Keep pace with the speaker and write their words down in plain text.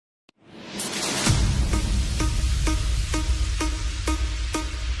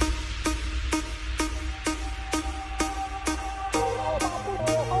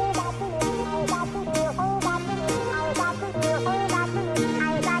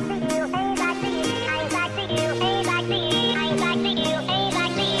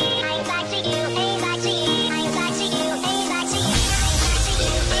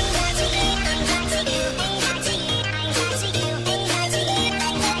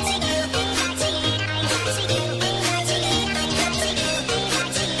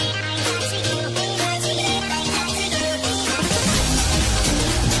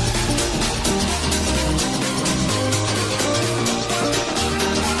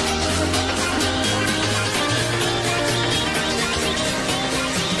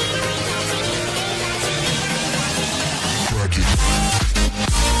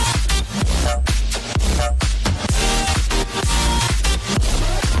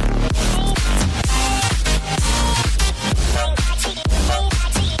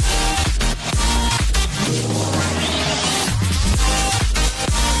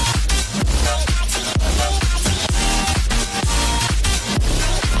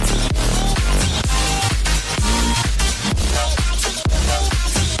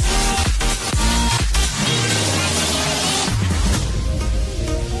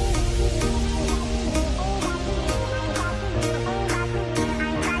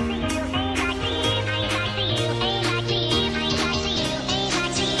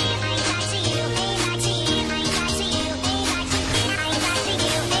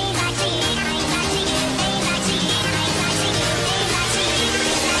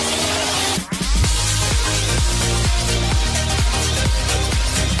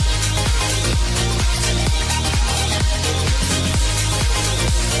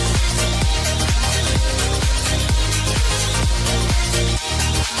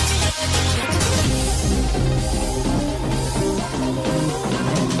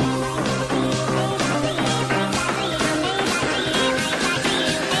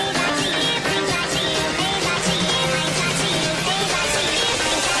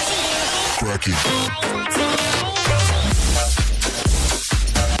aquí.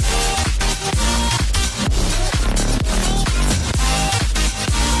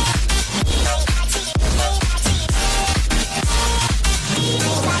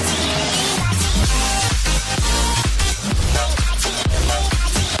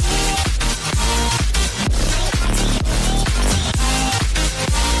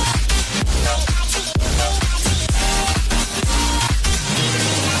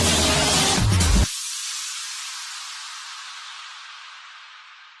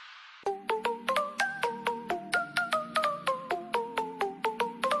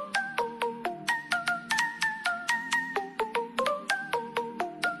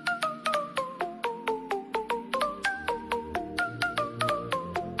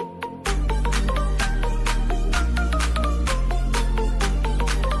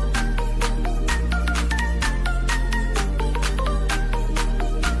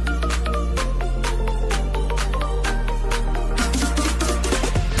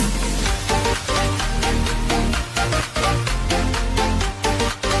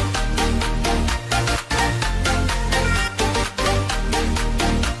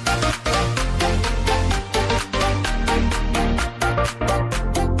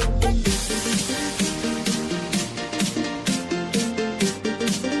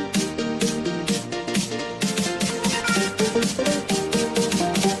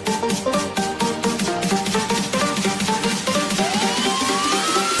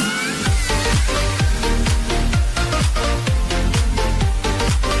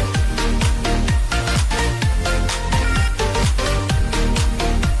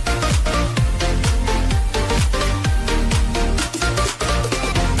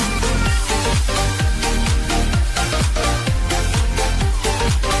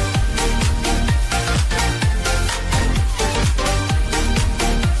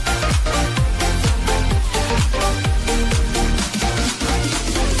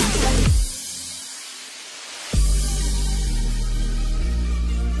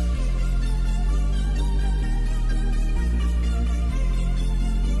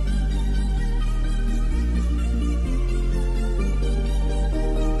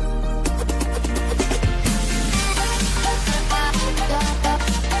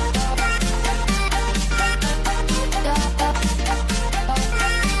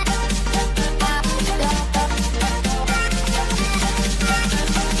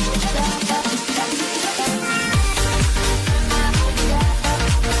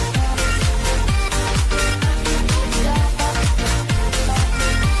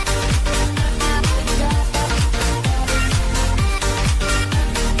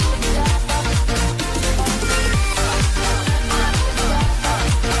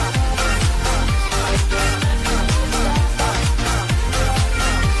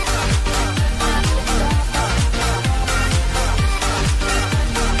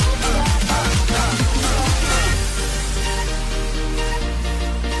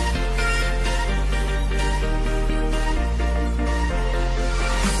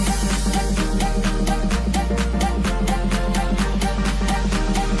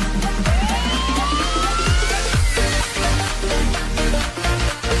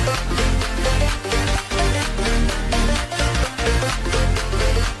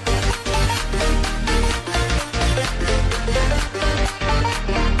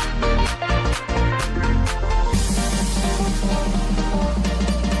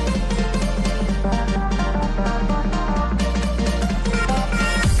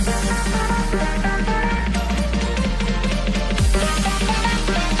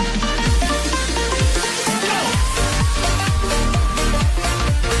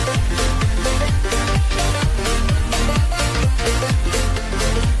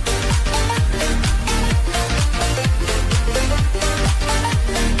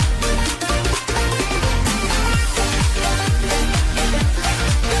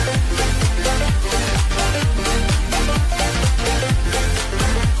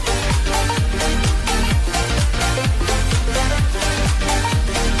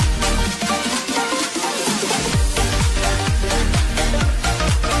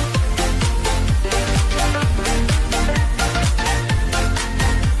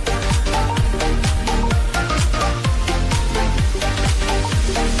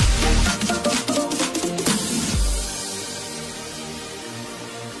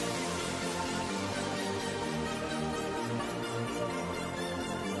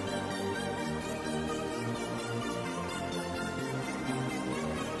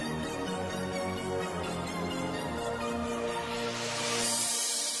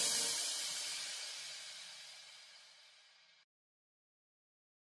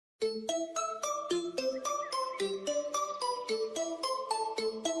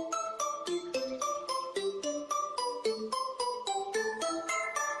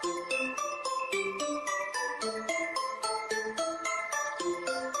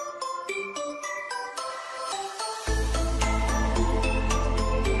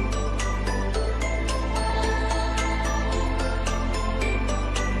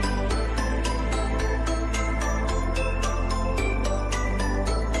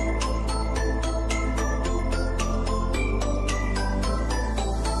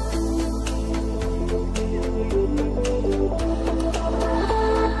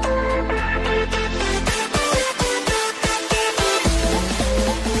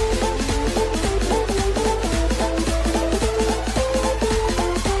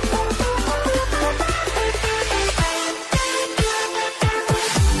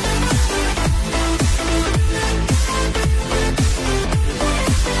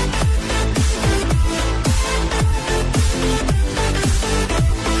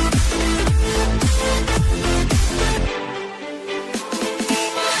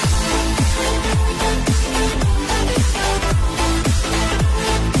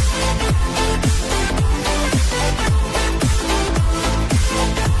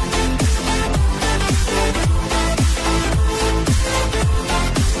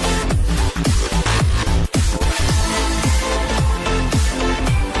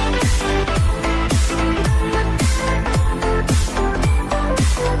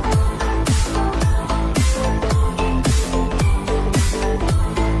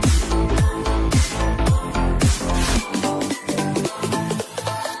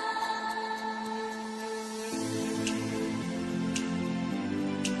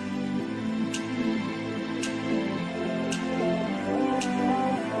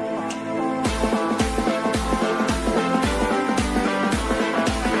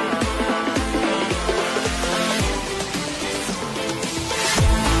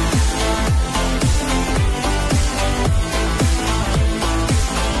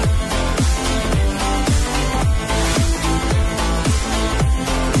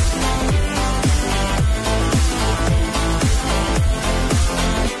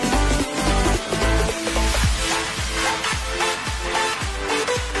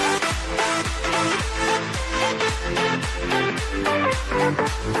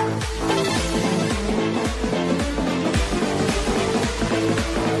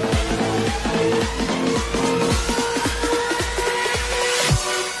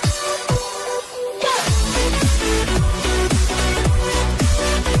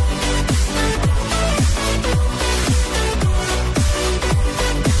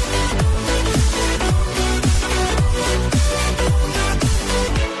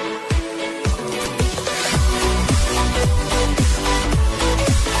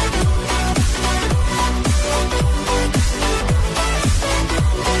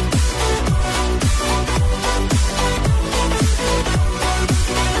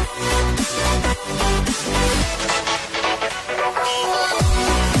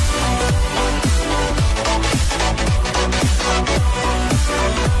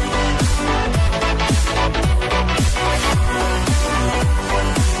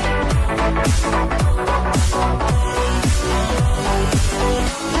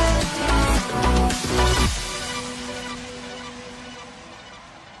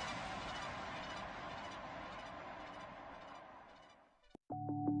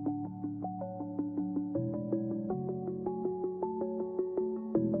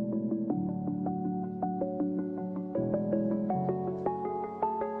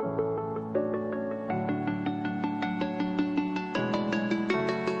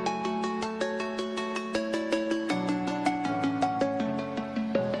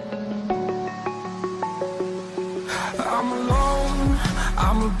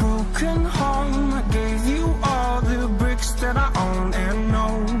 broken home. I gave you all the bricks that I own and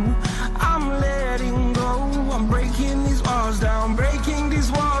know. I'm letting go, I'm breaking these walls down, breaking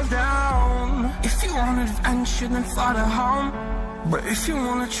these walls down. If you want adventure, then fly to home. But if you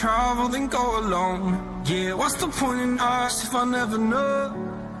wanna travel, then go alone. Yeah, what's the point in us if I never know?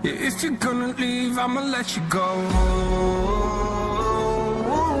 Yeah, if you're gonna leave, I'ma let you go.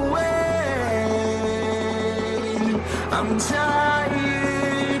 I'm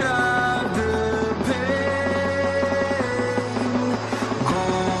tired of the pain. Go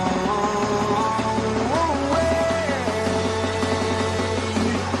away.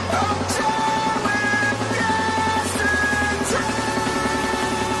 I'm done with yesterday.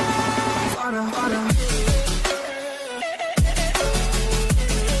 Harder, harder.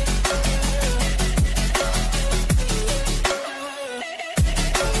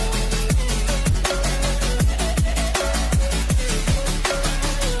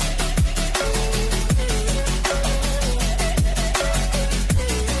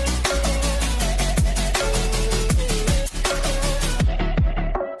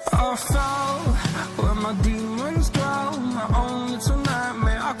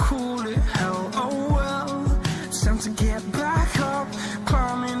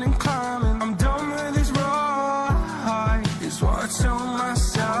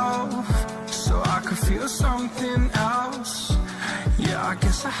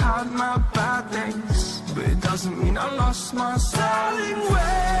 I had my bad days, but it doesn't mean I lost myself. Darling,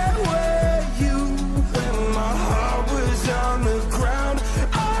 where were you when my heart was on the ground?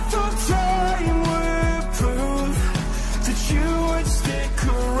 I thought time would prove that you would stick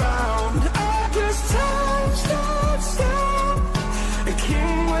around. I guess time stood still, a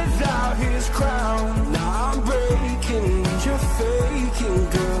king without his crown. Now I'm breaking, you're faking,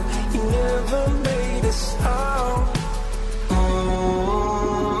 girl. You never made a sound.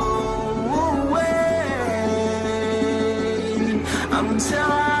 I'm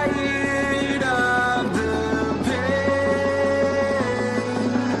tired of the pain.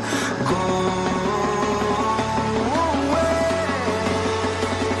 Go away.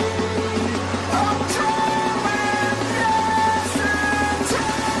 I'm done with yesterday.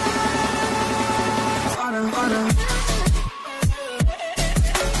 Harder, harder.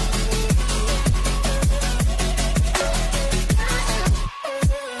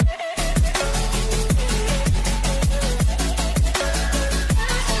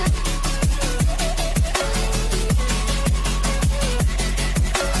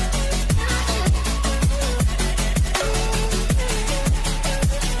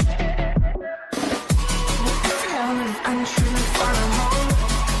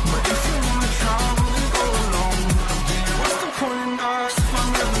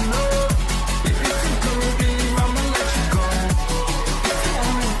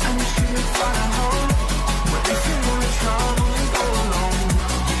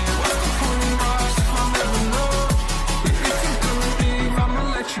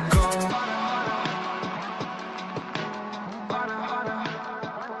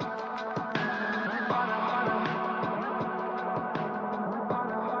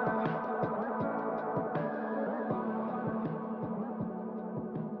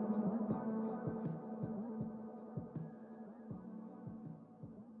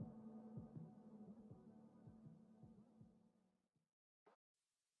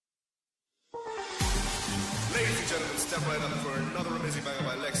 Ladies and gentlemen, step right up for another amazing banger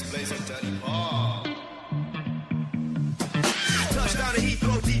by Lex Blaze and Daddy Paul. Touchdown to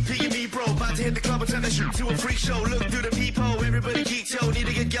Heathrow, DP and me, bro. About to hit the club and turn the shoot to a freak show. Look through the peephole, everybody geek, yo. Need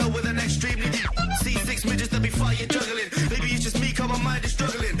to get girl with an extremely deep. C6 midgets that be fire juggling. Maybe it's just me, cause my mind is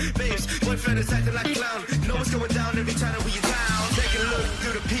struggling. Babes, boyfriend is acting like a clown. You know what's going down every time that we are down. Take a look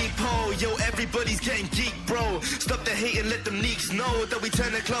through the peephole, yo. Everybody's getting geek, bro. Stop the hate and let them neeks know that we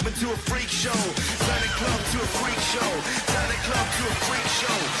turn the club into a freak show. Turn the club to a freak show. Turn the club to a freak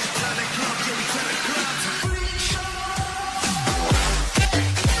show. Turn the club, yeah, we turn the club to a freak show.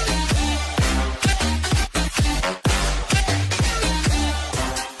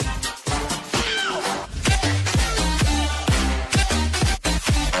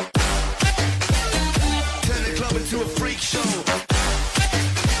 Turn the club into a freak show.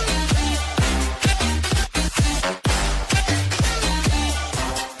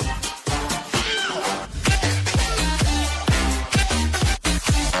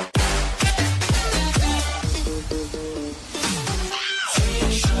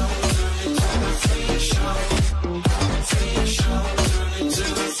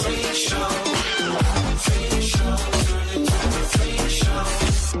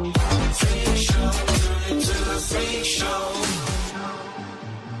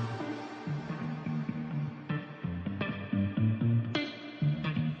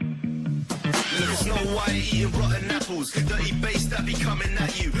 rules. Dirty bass that be coming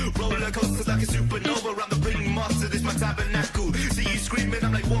at you. Roller coasters like a supernova. I'm the ringmaster, this my tabernacle. See you screaming,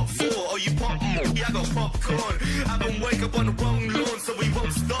 I'm like, what for? Oh, you pop? Yeah, I got popcorn. I don't wake up on the wrong lawn, so we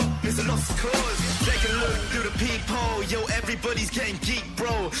won't stop. It's a lost cause. Take a look through the peephole. Yo, everybody's getting geek,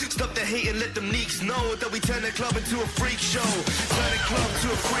 bro. Stop the hate and let them neeks know that we turn the club into a freak show. Turn the club to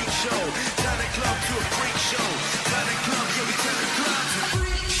a freak show. Turn the club to a freak show. Turn the club, yeah, we turn the club to a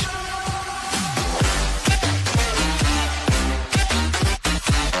freak show.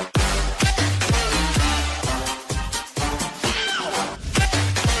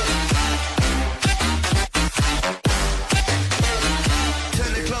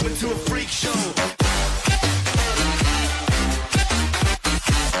 Turn the club into a freak show.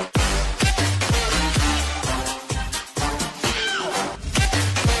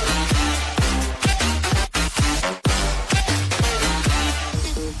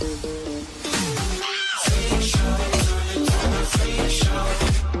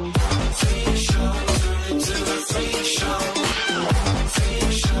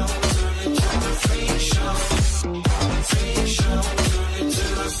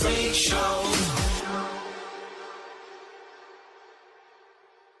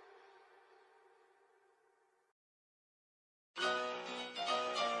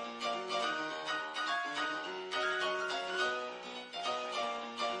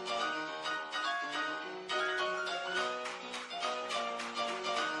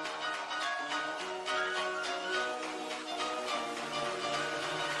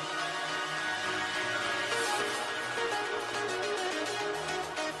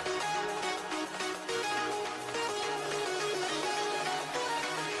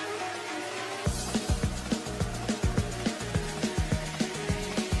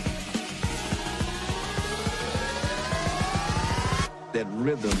 That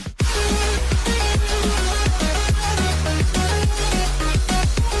rhythm.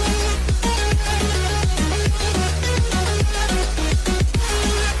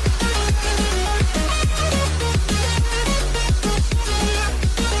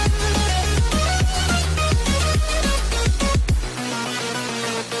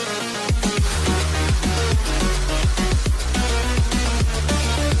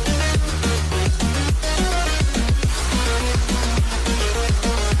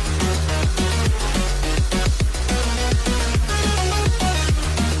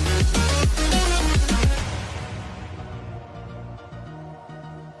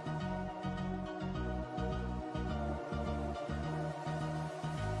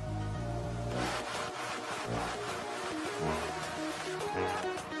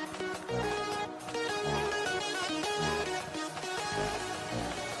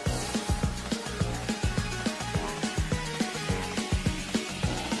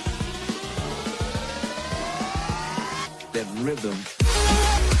 That rhythm.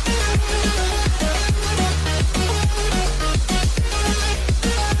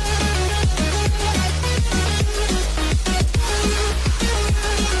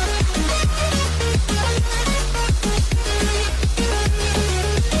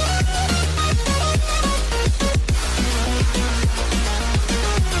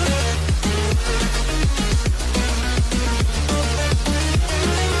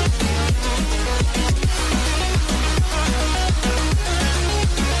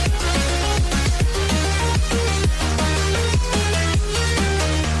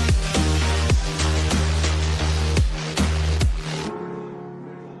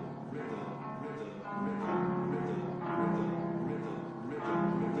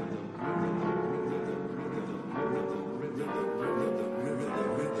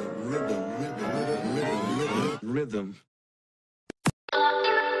 Rhythm.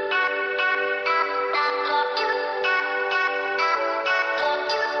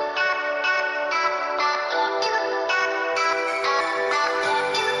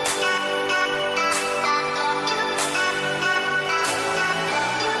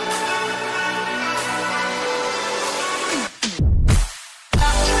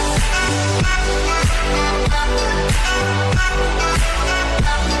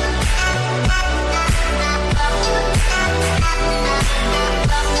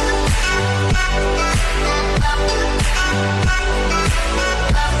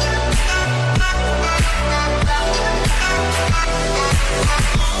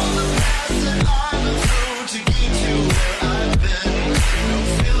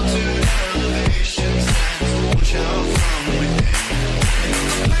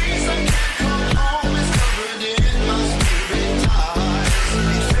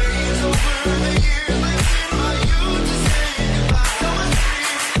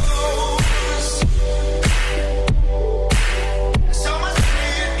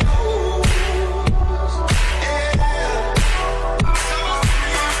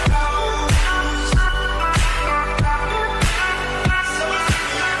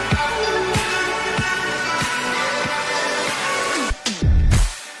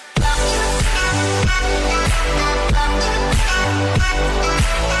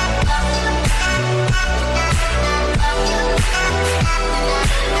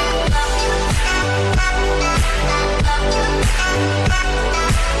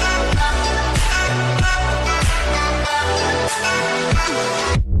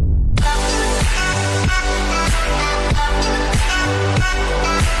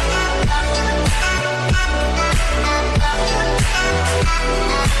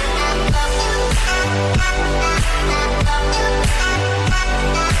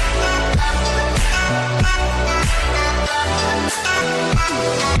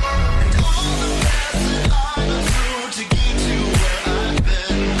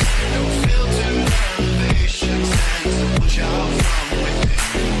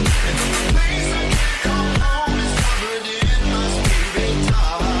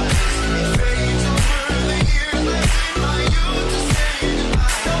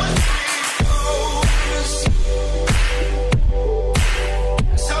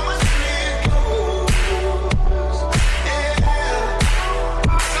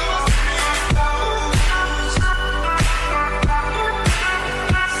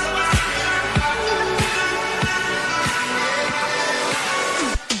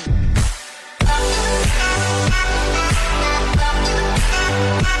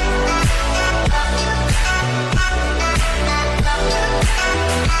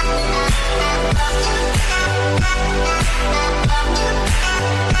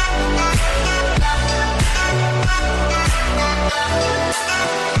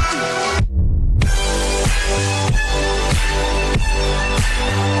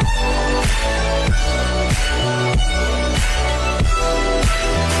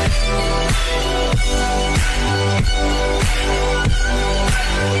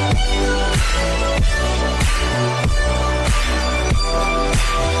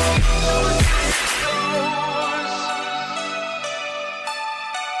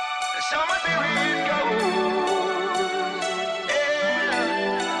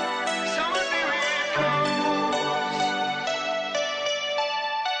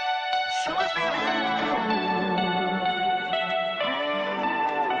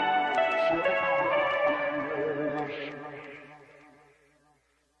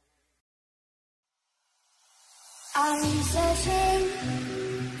 I'm searching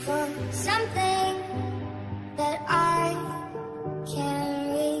for something that I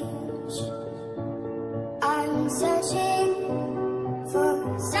can reach. I'm searching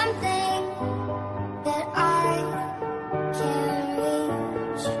for something that I can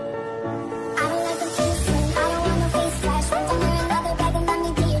reach. I don't like the kissing, I don't want no face flash. One time or another, begging let me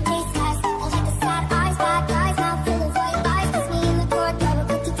be your taste test. Don't like the sad eyes, black eyes, mouth full of white lies. Kiss me in the corridor, a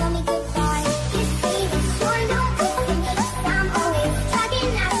cookie, tell me goodbye. This baby, you're no good for me. I'm always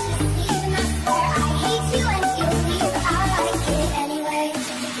tugging at your sleeve, and I swear I hate you and you leave, but I like it anyway.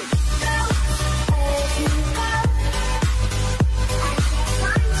 Go, where you go? I can't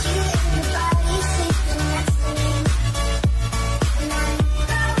find you in the body sleeping next to me. And I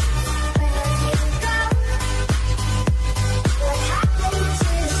go, where you go? What happened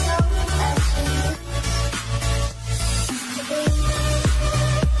to the soul that you used to be?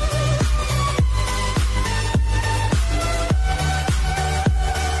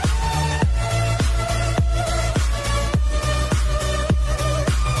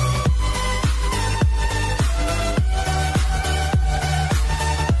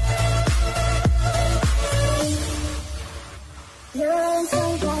 You're an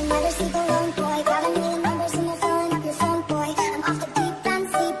insane boy, never sleep alone, boy. Got a million numbers and they're filling up your phone, boy. I'm off the deep end,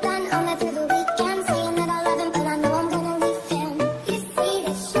 sleep and all night through the weekend. Saying that I love him, but I know I'm gonna leave him. You see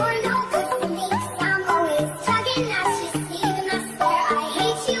that you're no good for me, 'cause I'm always tugging at your sleeve, and I swear I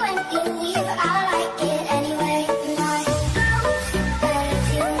hate you and you leave, but I like it anyway. And I go, where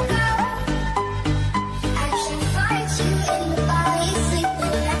you go? I can't find you in the body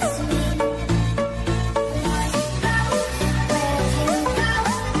sleeping next to me. And I go, where you go?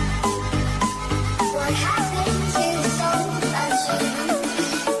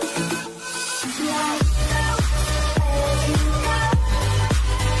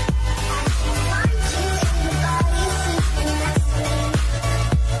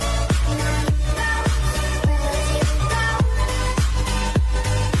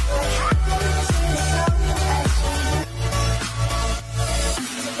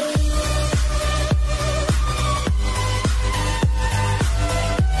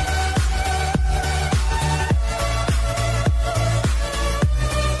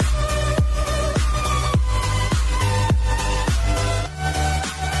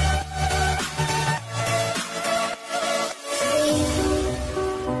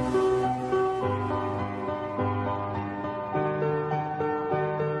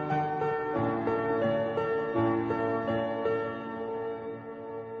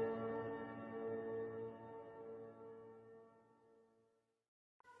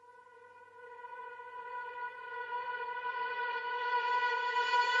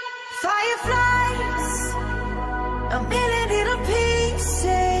 Fireflies, a million little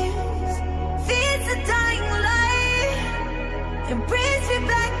pieces, feeds the dying light, and brings me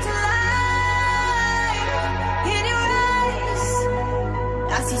back to life. In your eyes,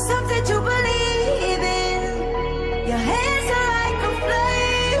 I see something to believe in. Your hands are like a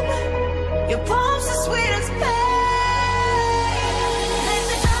flame, your palms are sweet as pain. Let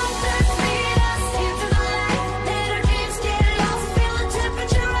the darkness lead us into the light. Let our dreams get lost, feel the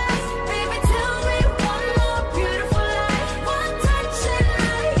temperature rise. Baby, tell me one more beautiful lie. One touch and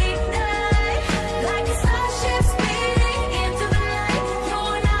I ignite, like a starship speeding into the night. You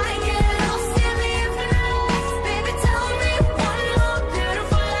and I get lost in the infinite. Baby, tell me one more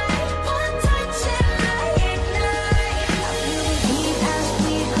beautiful lie. One touch and I ignite. I feel the heat as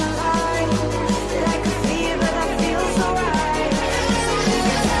we collide, like a fever that feels so right.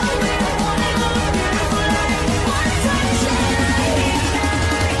 Baby, tell me one more beautiful lie. One touch and I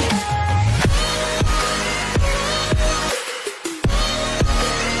ignite.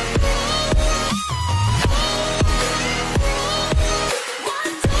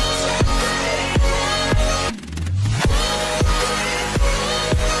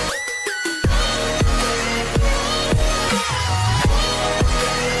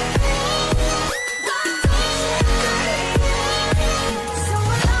 So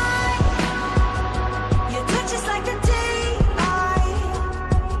alive, your touch is like a daylight,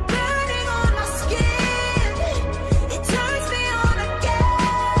 burning on my skin. It turns me on again.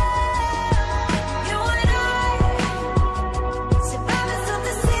 You and I, survivors of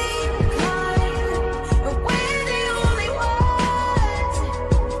the same kind, but we're the only ones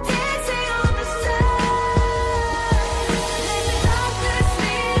dancing on the side. Let the darkness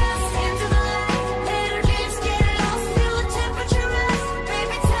lead us into the light. Let our dreams get lost, feel the temperature rise.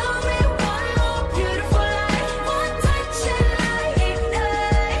 Baby, tell me one more beautiful lie. One touch and I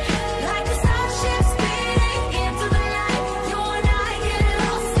ignite, like a starship speeding into the night. You and I get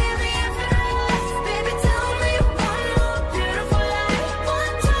lost in the infinite. Baby, tell me one more beautiful lie.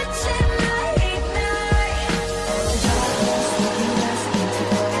 One touch and I ignite.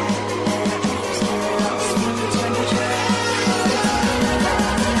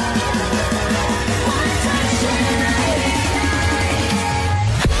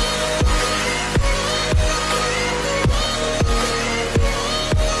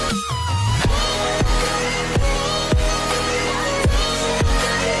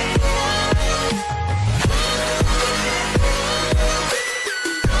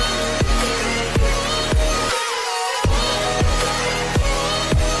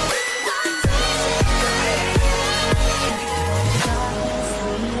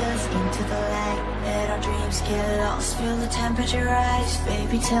 Feel the temperature rise.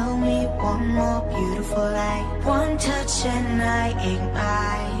 Baby, tell me one more beautiful lie. One touch and I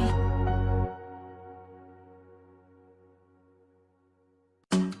ignite.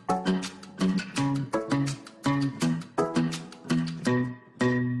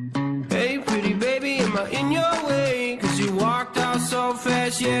 Hey pretty baby, am I in your way? Cause you walked out so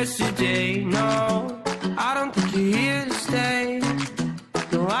fast yesterday. No, I don't think you're here to stay.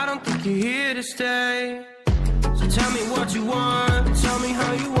 No, I don't think you're here to stay. So tell me what you want, tell me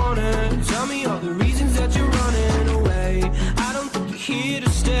how you want it. Tell me all the reasons that you're running away. I don't think you're here to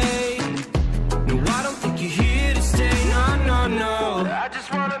stay. No, I don't think you're here to stay. No, no, no. I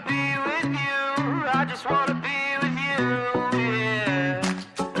just wanna be with you. I just wanna be with you, yeah.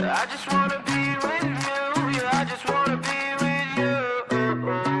 I just wanna be with you. Yeah, I just wanna be with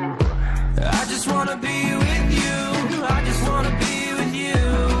you. I just wanna be with you. I just wanna be with you,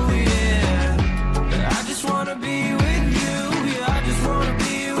 yeah. I just wanna be with you. Yeah, I just wanna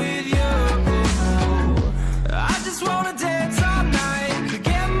be with you. I just wanna dance all night,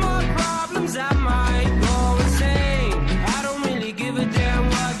 forget my problems, I might go insane. I don't really give a damn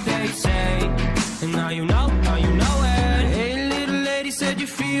what they say. And now you know it. Hey, little lady said you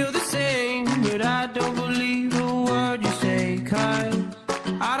feel the same, but I don't believe a word you say. Cause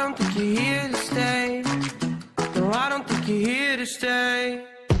I don't think you're here to stay. No, I don't think you're here to stay.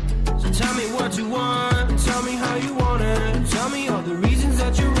 So tell me what you want, tell me how you want it. Tell me all the reasons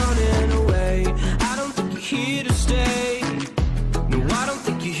that you're running away. I don't think you're here to stay. No, I don't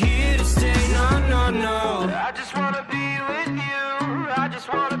think you're here to stay. No, no, no. I just wanna be with you. I just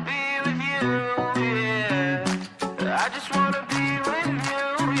wanna be with you, yeah. I just wanna be with you.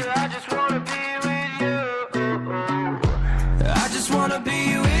 Yeah, I just wanna be with you. I just wanna be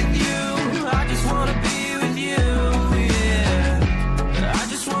with you. I just wanna be with you, yeah. I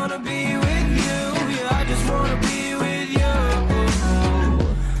just wanna be with you. Yeah, I just wanna be with you.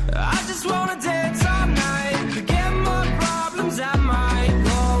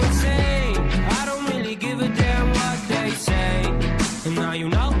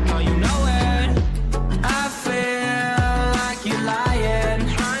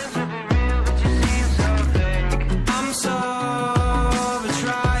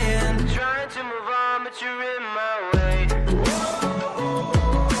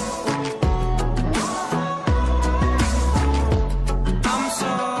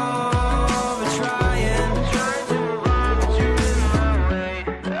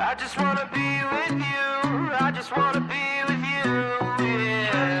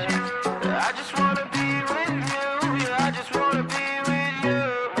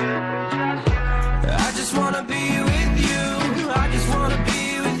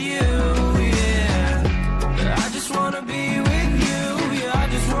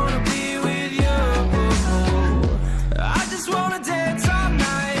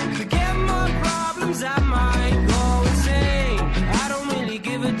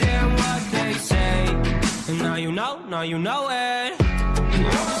 out, now you know it. I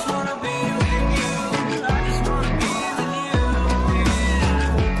just wanna be with you, I just wanna be with you, yeah.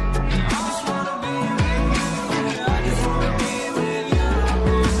 I just wanna be with you, I just wanna be with you.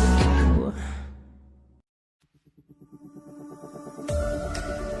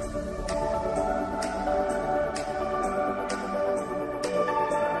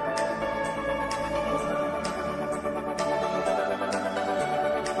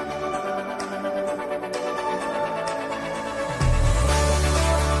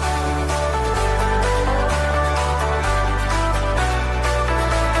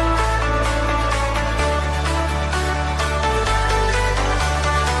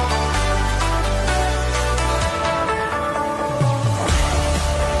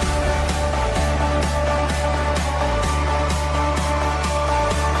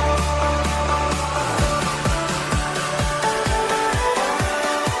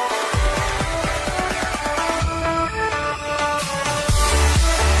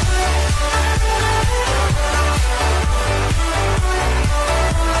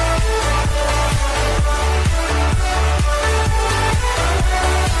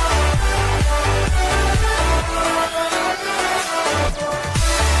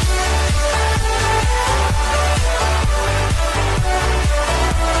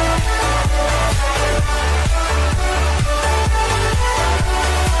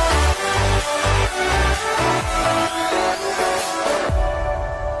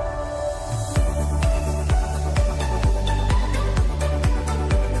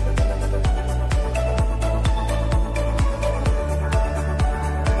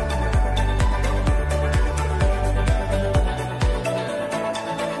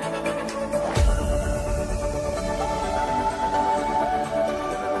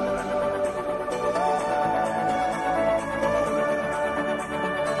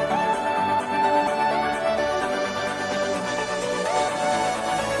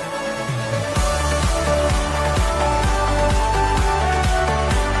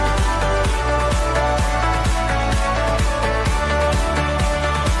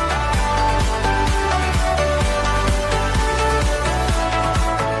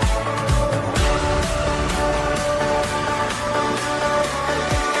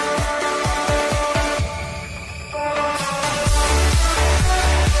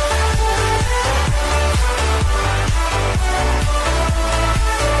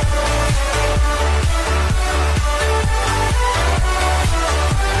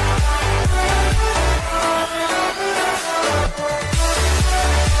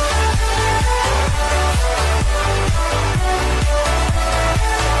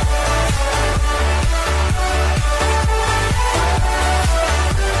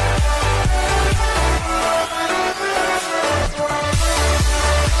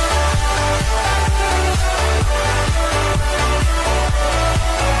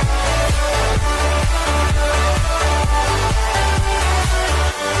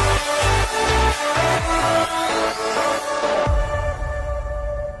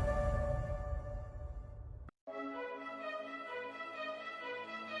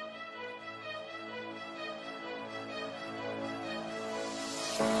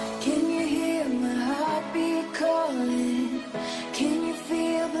 Can you hear my heartbeat calling? Can you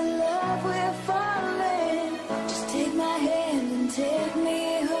feel the love we're falling? Just take my hand and take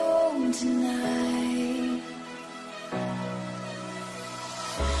me home tonight.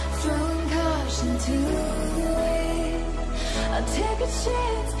 Throwing caution to the wind, I'll take a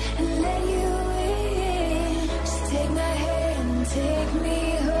chance and let you in. Just take my hand and take me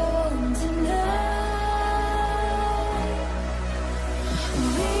home tonight.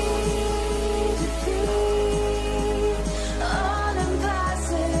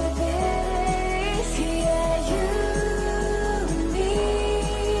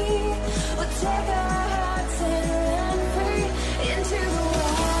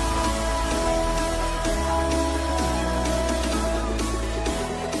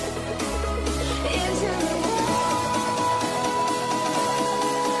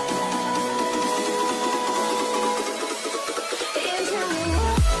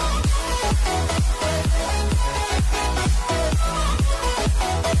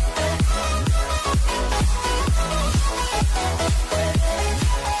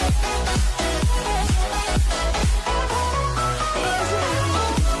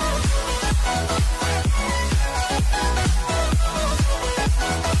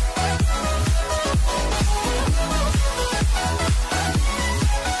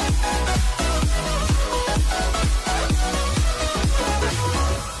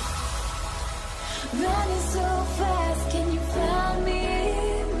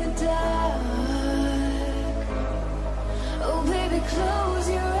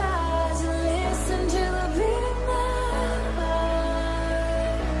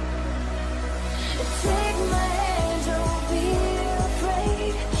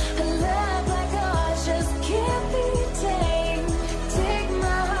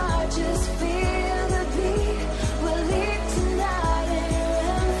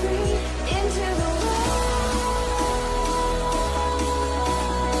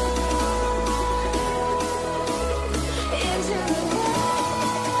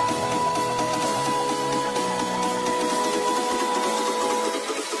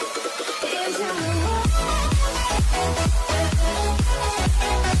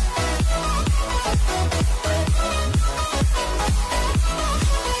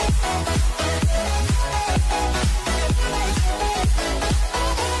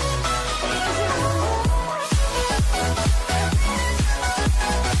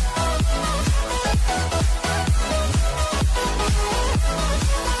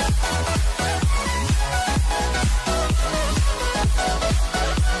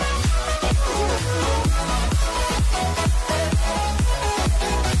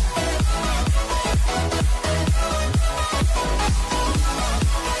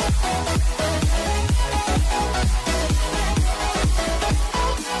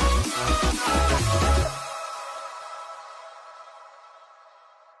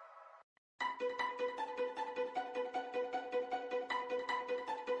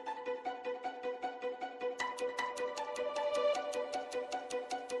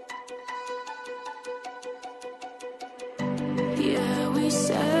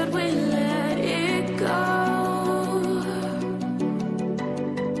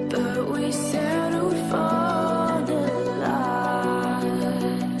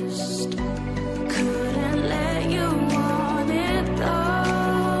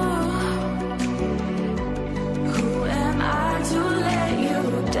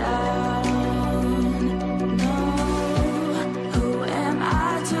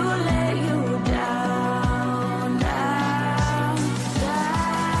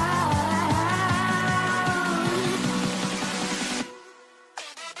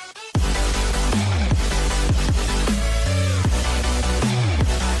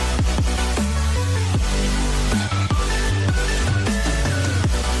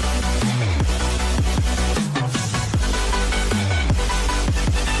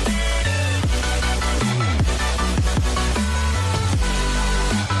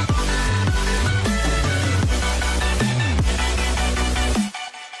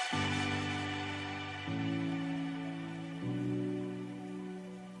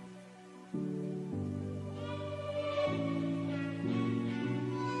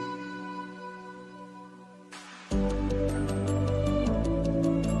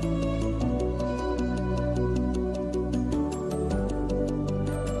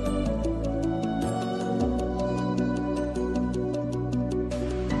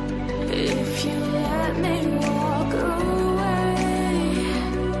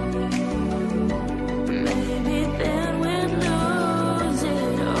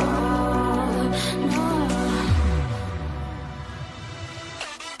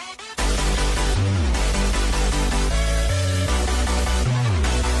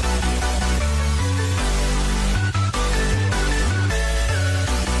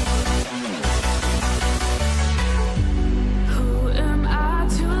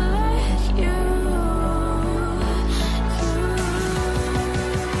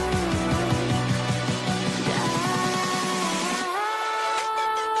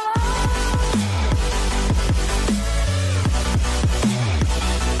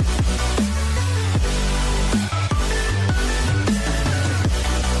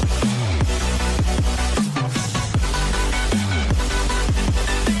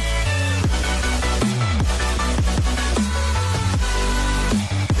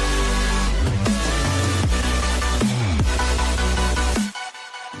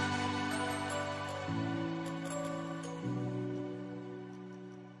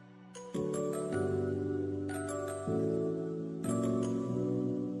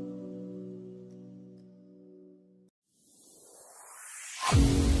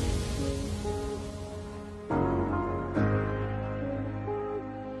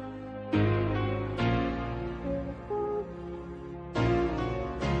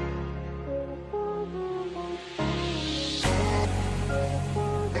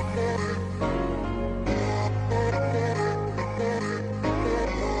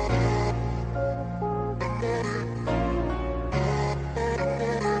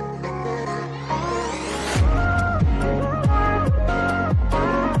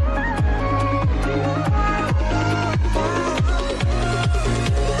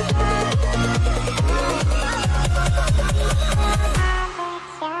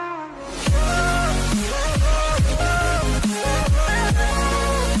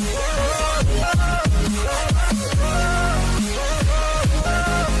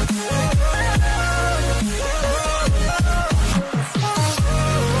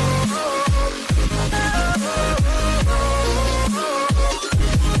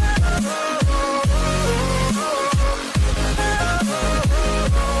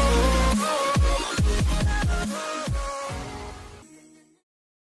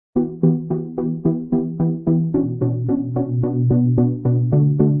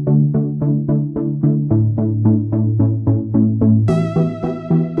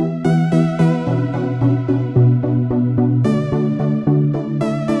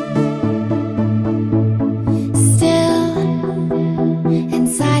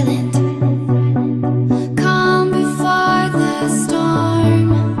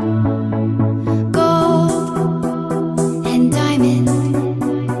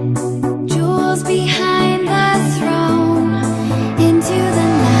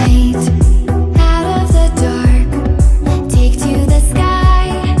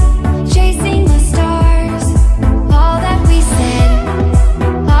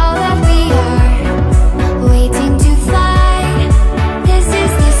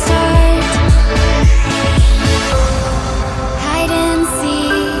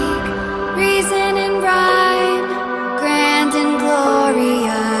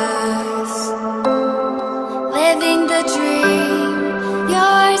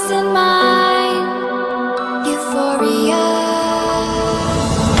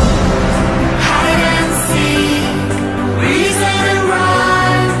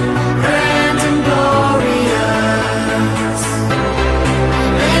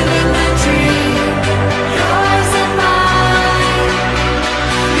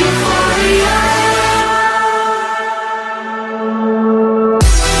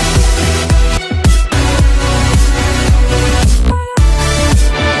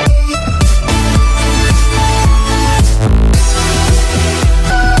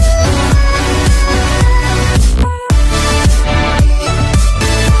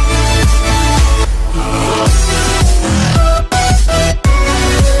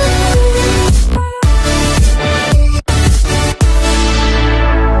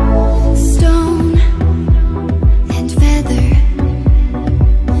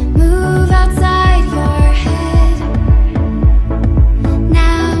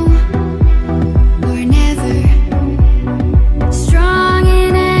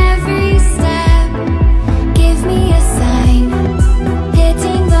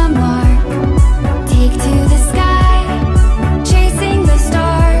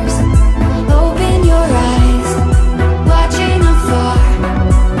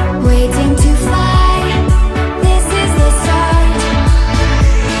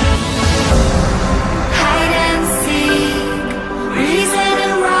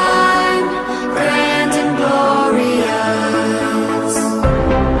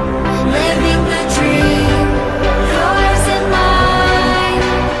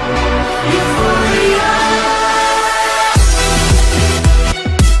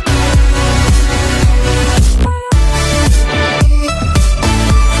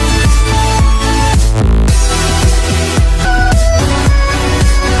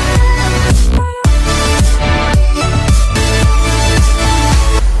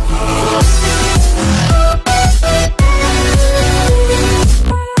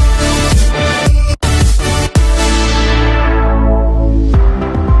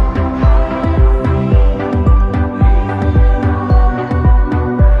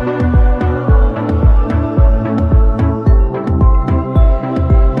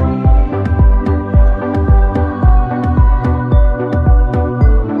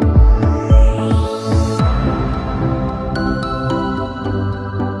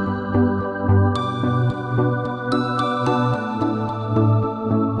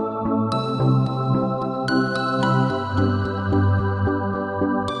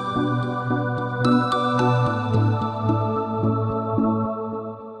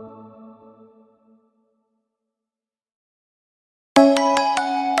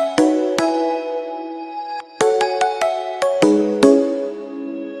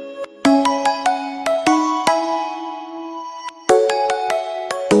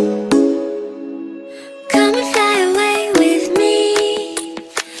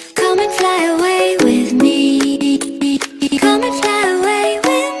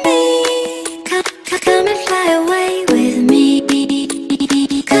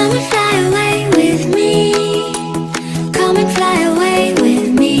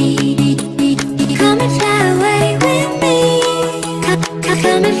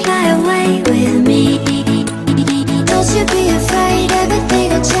 come and fly away with me. Don't you be afraid, everything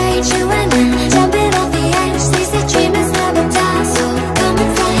will change. You and I, jumping off the edge. They say dreamers never die, so come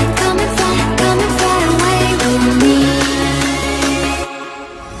and fly, come and fly, come and fly away with me.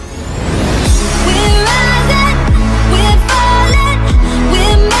 We're rising, we're falling,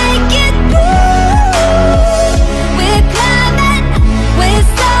 we're making moves. We're climbing, we're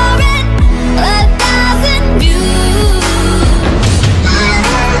soaring, 1,000 views. We're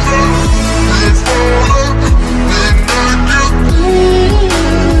rising, we're falling, we're making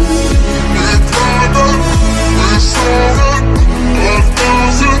moves. We're climbing, we're soaring,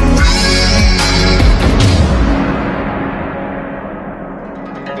 1,000 views.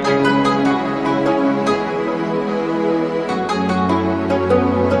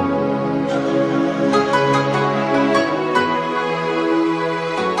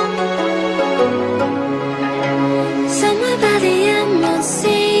 Somewhere by the emerald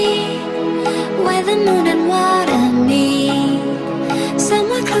sea, where the moon and water meet.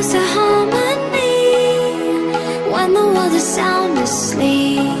 Somewhere close to harmony, when the world is sound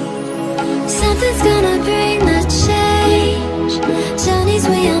asleep. Something's gonna bring the change, journeys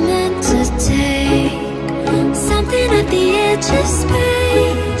we are meant to take. Something at the edge of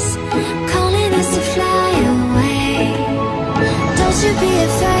space, calling us to fly away. Don't you be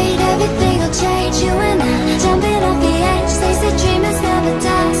afraid, everything will change. You and I, jumping off the edge. They say dreamers never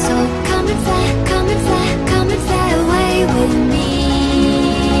die, so come and fly, come and fly, come and fly away with me.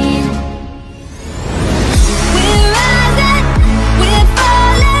 We're rising, we're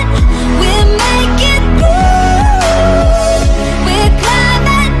falling, we're making moves. We're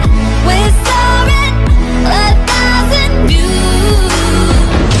climbing, we're soaring, 1,000 views.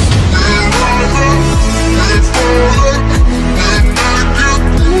 We're rising, we're falling, we're making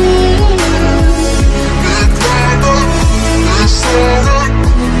moves. We're climbing, we're soaring,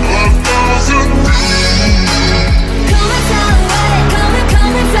 1,000 views. Come and fly away,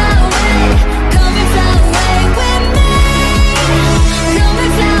 come and fly away, come and fly away with me. Come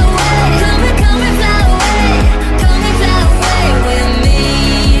and fly away, come and fly away, come and fly away with me.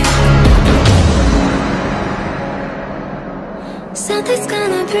 Something's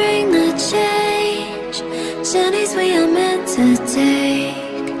gonna bring the change, journeys we are meant to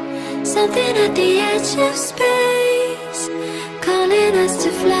take. Something at the edge of space, calling us to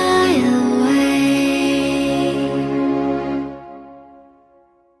fly away.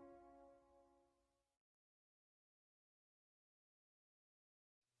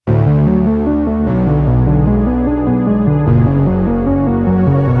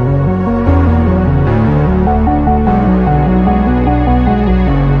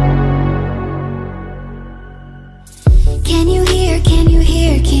 Can you hear, can you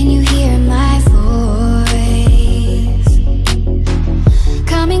hear, can you hear my voice?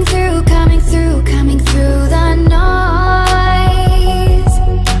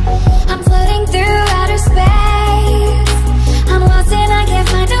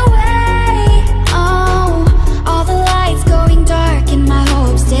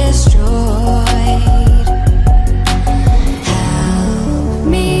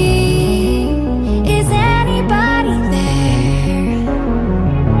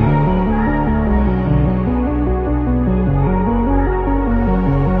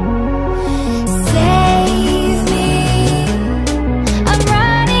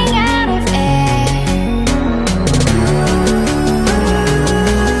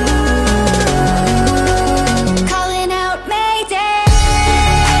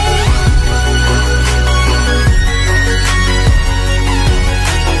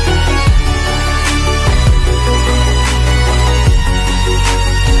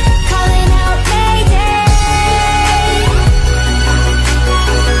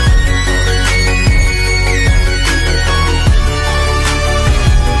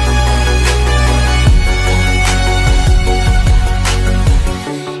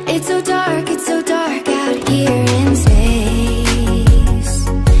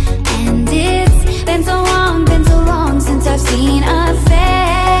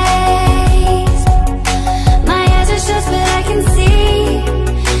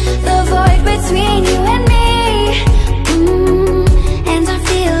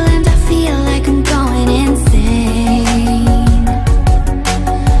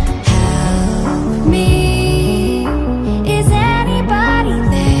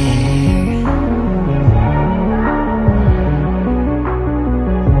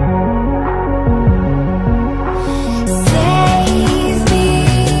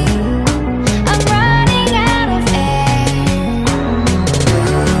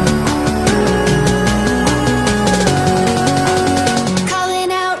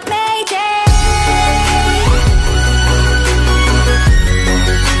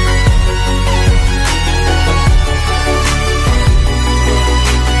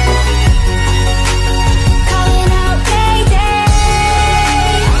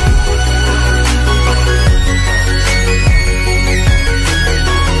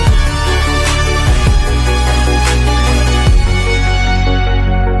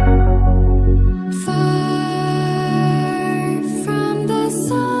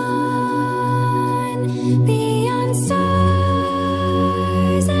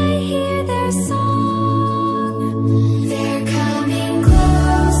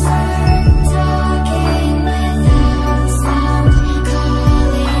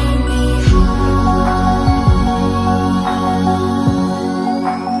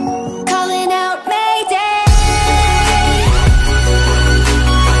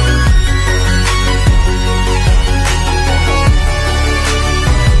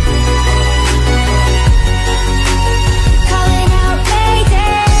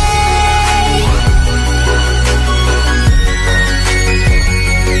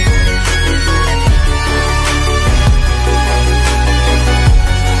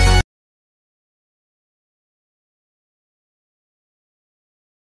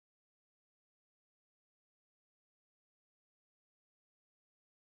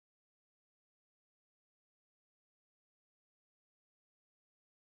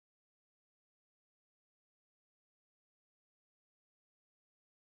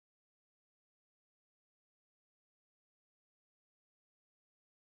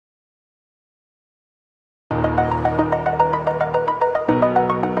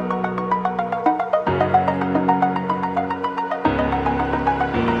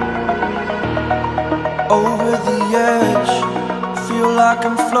 like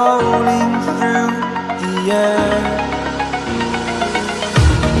I'm floating through the air.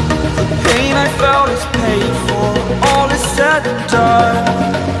 The pain I felt is paid for, all is said and done.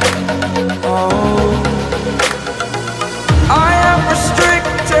 Oh, I am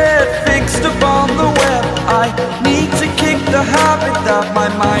restricted, fixed upon the web. I need to kick the habit that my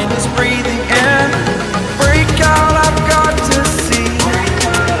mind is breathing in. Break out, I've got to see.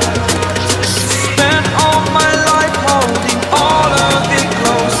 Spent all my life holding all of it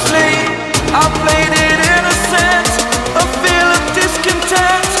closely. I played it innocent, a feel of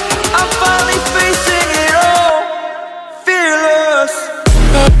discontent. I'm finally facing it all, fearless.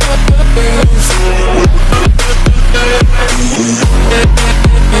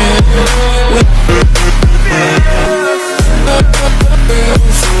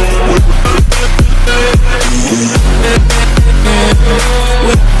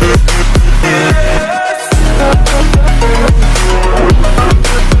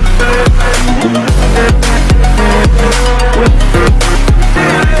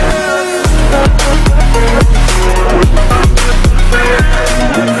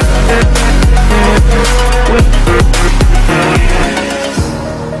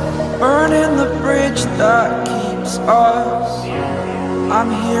 Burning the bridge that keeps us.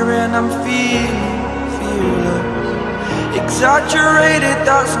 I'm here and I'm feeling fearless. Exaggerated,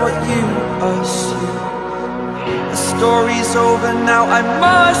 that's what you assume. The story's over now, I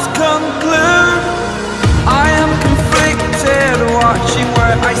must conclude. I am conflicted, watching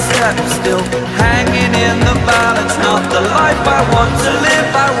where